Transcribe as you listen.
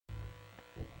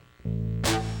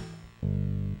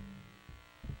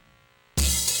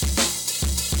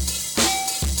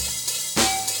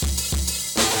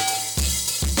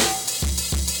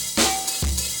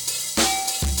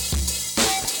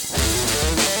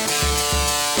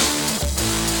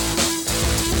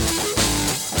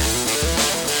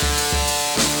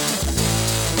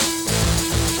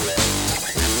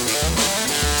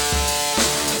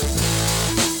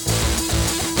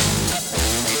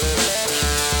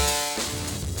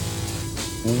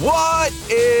What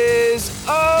is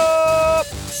up,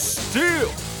 Steel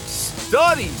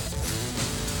Study?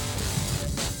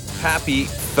 Happy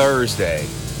Thursday,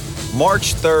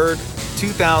 March 3rd,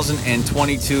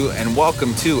 2022, and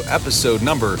welcome to episode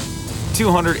number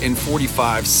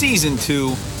 245, Season 2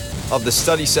 of the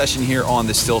study session here on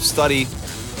the Steel Study.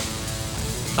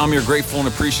 I'm your grateful and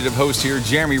appreciative host here,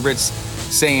 Jeremy Ritz,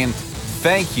 saying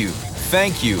thank you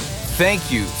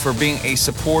for being a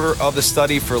supporter of the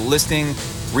study, for listening,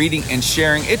 reading, and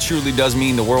sharing. It truly does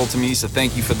mean the world to me, so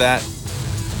thank you for that.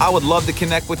 I would love to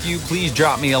connect with you. Please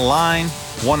drop me a line.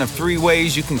 One of three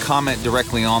ways. You can comment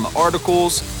directly on the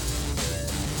articles.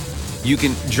 You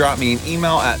can drop me an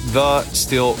email at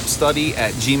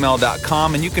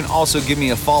thesteelstudy@gmail.com, and you can also give me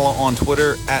a follow on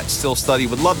Twitter at SteelStudy.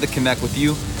 Would love to connect with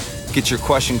you. Get your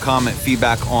question, comment,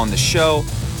 feedback on the show.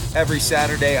 Every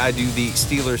Saturday, I do the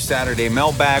Steelers Saturday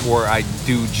Mailbag, where I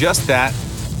do just that,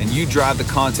 and you drive the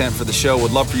content for the show.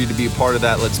 Would love for you to be a part of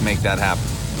that. Let's make that happen.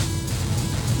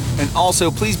 And also,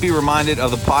 please be reminded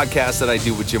of the podcast that I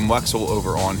do with Jim Wexell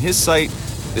over on his site,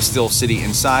 The Steel City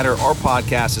Insider. Our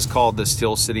podcast is called The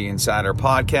Steel City Insider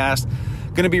Podcast.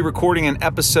 Going to be recording an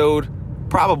episode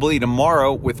probably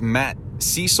tomorrow with Matt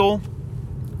Cecil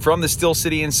from the Steel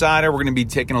City Insider. We're going to be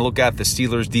taking a look at the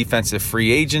Steelers' defensive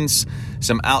free agents,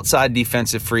 some outside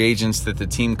defensive free agents that the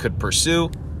team could pursue.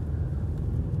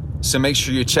 So make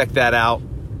sure you check that out.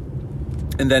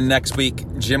 And then next week,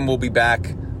 Jim will be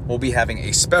back. We'll be having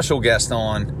a special guest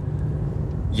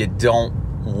on. You don't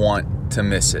want to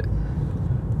miss it.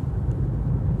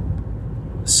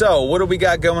 So what do we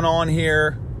got going on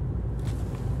here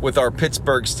with our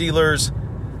Pittsburgh Steelers?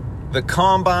 The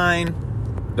Combine.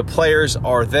 The players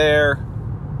are there.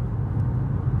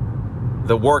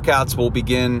 The workouts will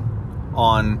begin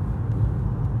on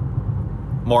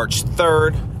March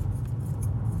 3rd.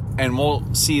 And we'll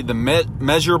see the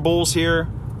measurables here.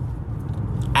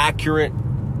 Accurate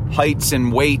heights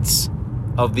and weights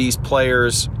of these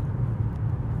players.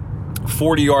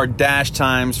 40-yard dash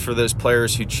times for those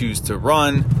players who choose to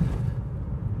run.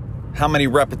 How many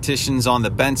repetitions on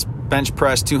the bench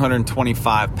press,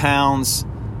 225 pounds.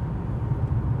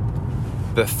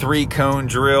 The 3-cone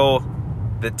drill,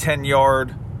 the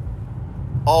 10-yard,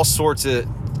 all sorts of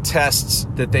tests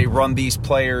that they run these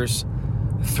players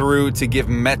through to give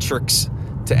metrics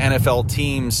to NFL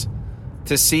teams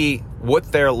to see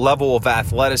what their level of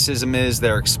athleticism is,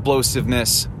 their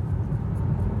explosiveness,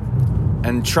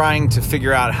 and trying to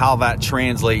figure out how that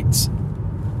translates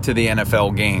to the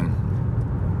NFL game.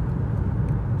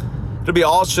 It'll be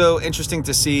also interesting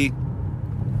to see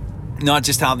not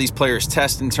just how these players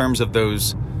test in terms of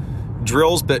those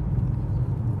drills, but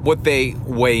what they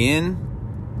weigh in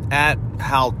at,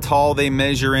 how tall they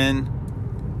measure in,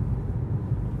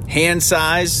 hand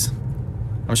size.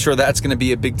 I'm sure that's going to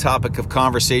be a big topic of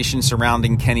conversation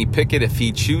surrounding Kenny Pickett if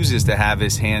he chooses to have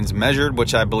his hands measured,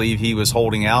 which I believe he was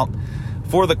holding out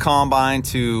for the Combine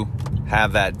to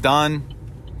have that done.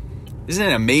 Isn't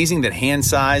it amazing that hand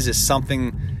size is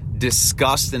something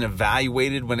discussed and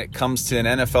evaluated when it comes to an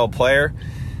NFL player?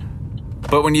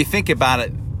 But when you think about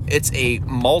it, it's a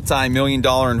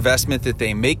multi-million-dollar investment that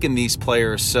they make in these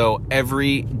players, so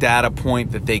every data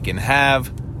point that they can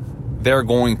have, they're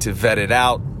going to vet it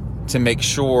out to make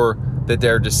sure that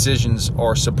their decisions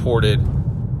are supported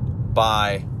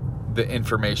by the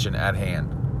information at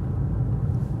hand.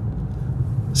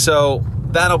 So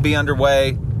that'll be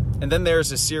underway. And then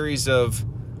there's a series of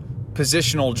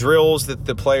positional drills that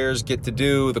the players get to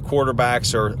do. The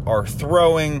quarterbacks are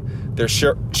throwing. They're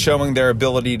showing their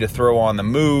ability to throw on the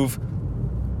move.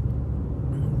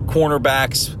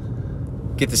 Cornerbacks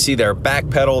get to see their back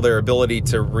pedal, their ability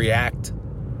to react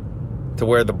to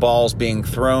where the ball's being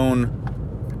thrown.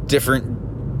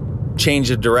 Different change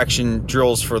of direction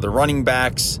drills for the running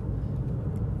backs.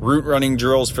 Route running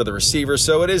drills for the receivers.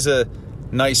 So it is a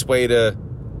nice way to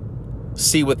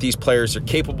see what these players are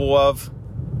capable of.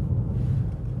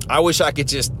 I wish I could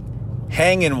just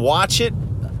hang and watch it,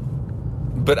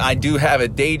 but I do have a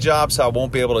day job, so I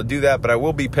won't be able to do that. But I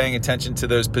will be paying attention to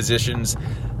those positions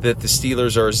that the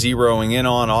Steelers are zeroing in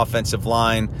on: offensive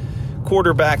line,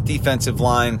 quarterback, defensive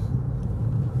line,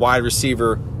 wide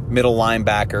receiver, middle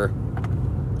linebacker,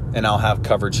 and I'll have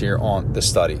coverage here on the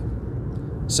study.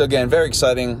 So again, very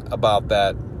exciting about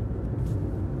that.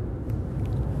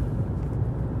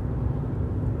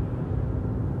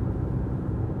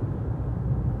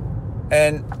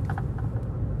 And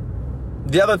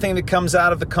the other thing that comes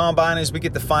out of the Combine is we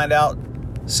get to find out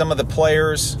some of the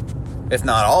players, if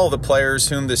not all of the players,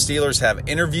 whom the Steelers have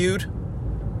interviewed,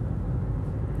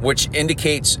 which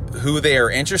indicates who they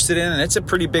are interested in. And it's a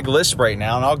pretty big list right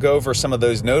now, and I'll go over some of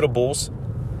those notables.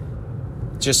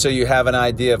 just so you have an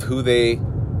idea of who they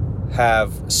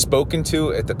have spoken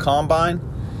to at the Combine.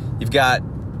 You've got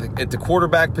at the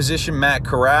quarterback position, Matt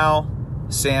Corral,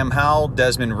 Sam Howell,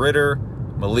 Desmond Ridder,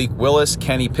 Malik Willis,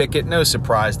 Kenny Pickett. No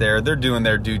surprise there. They're doing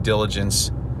their due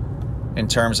diligence in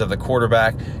terms of the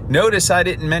quarterback. Notice I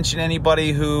didn't mention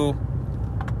anybody who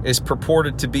is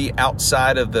purported to be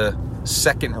outside of the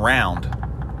second round.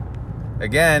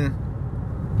 Again,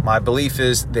 my belief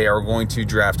is they are going to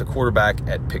draft a quarterback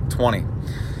at pick 20.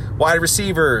 Wide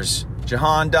receivers,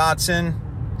 Jahan Dotson,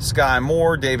 Sky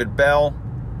Moore, David Bell.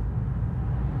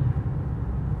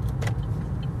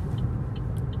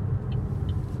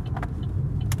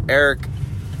 Eric,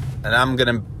 and I'm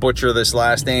going to butcher this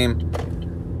last name,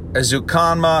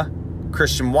 Ezukanma,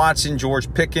 Christian Watson,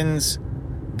 George Pickens,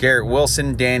 Garrett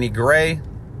Wilson, Danny Gray.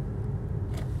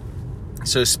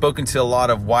 So spoken to a lot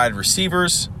of wide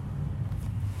receivers.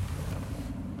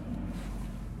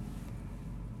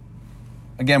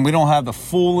 Again, we don't have the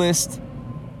full list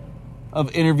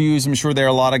of interviews. I'm sure there are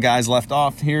a lot of guys left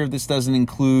off here. This doesn't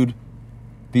include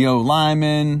the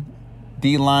O-linemen,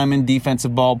 D-linemen,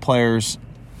 defensive ball players.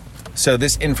 So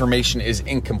this information is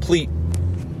incomplete.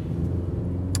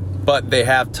 But they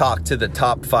have talked to the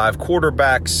top 5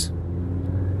 quarterbacks.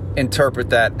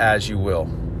 Interpret that as you will.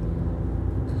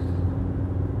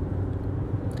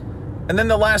 And then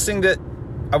the last thing that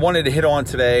I wanted to hit on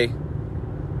today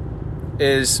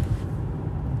is,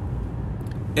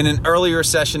 in an earlier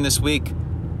session this week,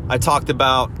 I talked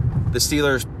about the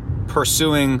Steelers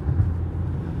pursuing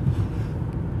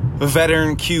a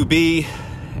veteran QB,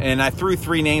 and I threw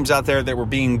 3 names out there that were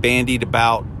being bandied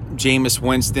about: Jameis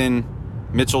Winston,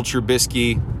 Mitchell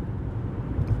Trubisky,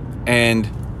 and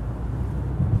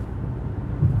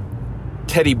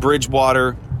Teddy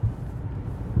Bridgewater.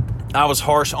 I was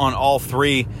harsh on all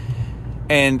 3,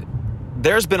 and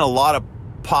there's been a lot of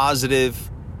positive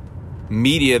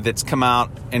media that's come out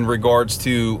in regards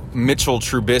to Mitchell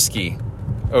Trubisky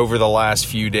over the last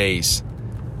few days.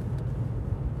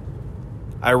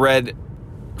 I read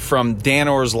from Dan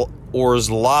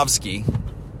Orlovsky,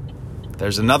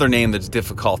 there's another name that's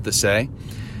difficult to say,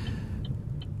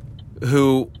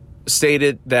 who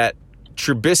stated that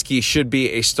Trubisky should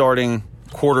be a starting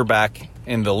quarterback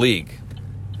in the league.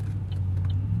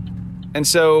 And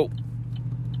so,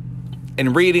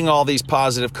 in reading all these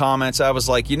positive comments, I was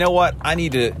like, you know what? I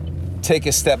need to take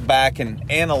a step back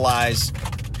and analyze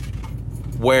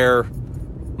where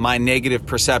my negative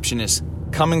perception is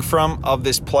coming from of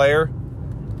this player.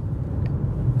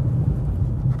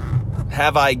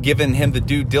 Have I given him the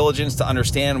due diligence to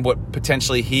understand what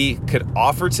potentially he could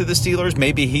offer to the Steelers?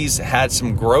 Maybe he's had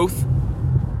some growth.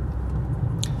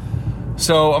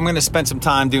 So I'm going to spend some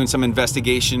time doing some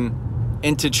investigation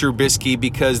into Trubisky,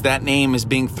 because that name is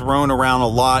being thrown around a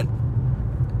lot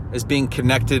as being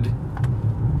connected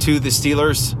to the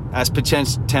Steelers, as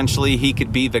potentially he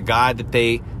could be the guy that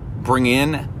they bring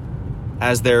in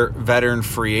as their veteran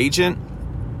free agent.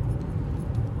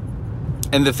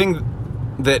 And the thing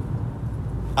that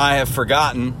I have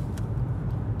forgotten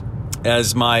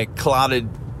as my clouded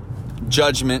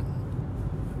judgment,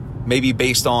 maybe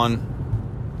based on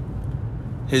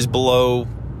his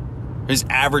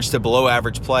average to below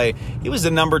average play, he was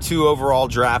the number 2 overall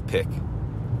draft pick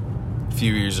a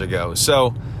few years ago.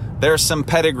 So there's some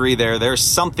pedigree there. There's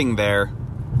something there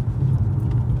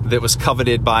that was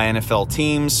coveted by NFL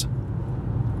teams.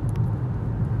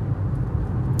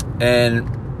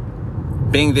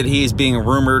 And being that he is being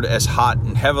rumored as hot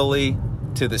and heavily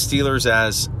to the Steelers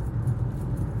as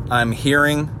I'm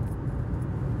hearing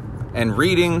and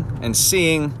reading and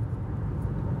seeing,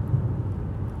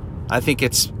 I think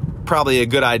it's probably a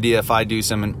good idea if I do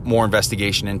some more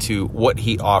investigation into what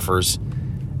he offers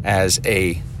as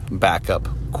a backup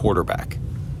quarterback.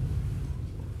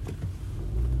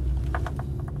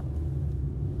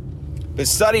 But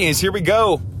studying is, here we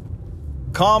go.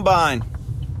 Combine.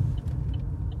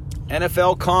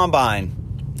 NFL Combine.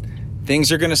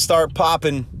 Things are going to start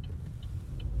popping.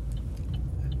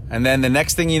 And then the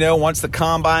next thing you know, once the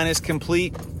Combine is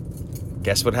complete,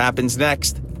 guess what happens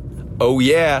next? Oh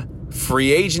yeah,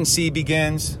 free agency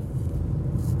begins.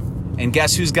 And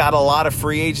guess who's got a lot of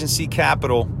free agency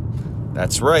capital?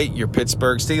 That's right, your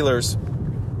Pittsburgh Steelers.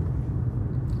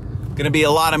 Going to be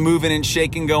a lot of moving and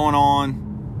shaking going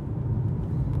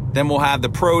on. Then we'll have the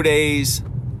pro days.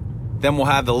 Then we'll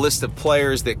have the list of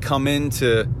players that come in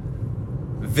to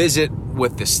visit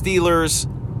with the Steelers.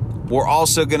 We're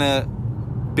also going to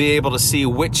be able to see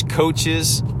which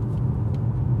coaches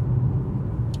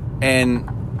and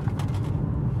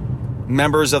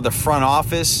members of the front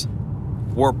office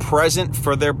were present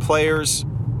for their players'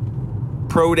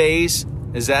 pro days,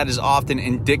 as that is often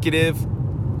indicative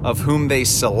of whom they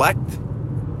select.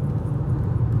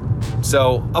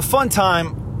 So a fun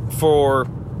time for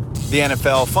the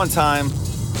NFL, fun time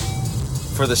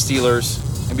for the Steelers.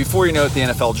 And before you know it, the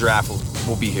NFL draft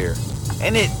will be here.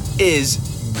 And it is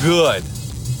good.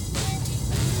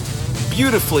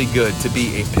 Beautifully good to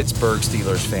be a Pittsburgh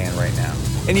Steelers fan right now.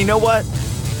 And you know what?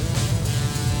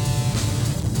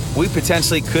 We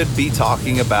potentially could be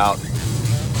talking about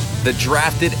the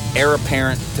drafted heir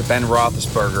apparent to Ben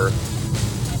Roethlisberger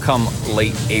come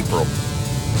late April.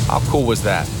 How cool was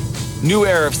that? New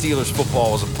era of Steelers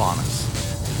football was upon us.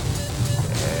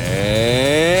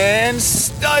 And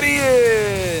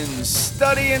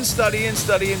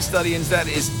studying. That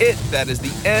is it. That is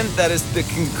the end. That is the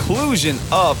conclusion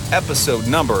of episode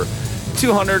number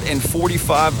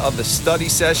 245 of the study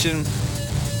session.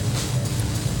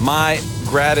 My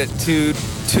gratitude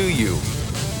to you.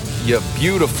 You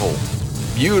beautiful,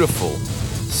 beautiful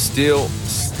still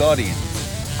studying.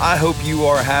 I hope you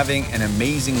are having an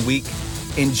amazing week.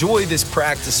 Enjoy this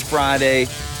practice Friday.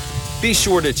 Be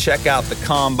sure to check out the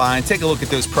Combine. Take a look at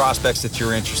those prospects that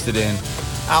you're interested in.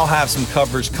 I'll have some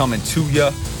coverage coming to you.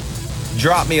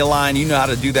 Drop me a line. You know how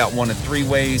to do that one of three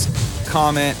ways.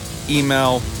 Comment,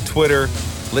 email, Twitter.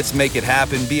 Let's make it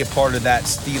happen. Be a part of that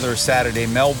Steelers Saturday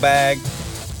mailbag.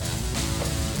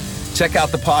 Check out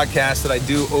the podcast that I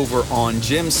do over on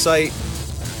Jim's site.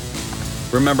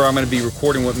 Remember, I'm going to be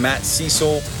recording with Matt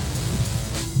Cecil.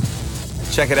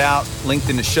 Check it out. Linked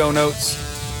in the show notes.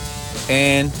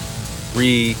 And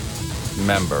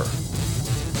remember,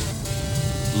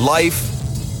 life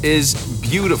is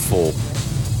beautiful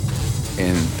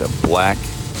in the black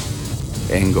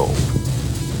and gold.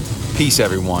 Peace,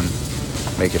 everyone.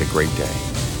 Make it a great day.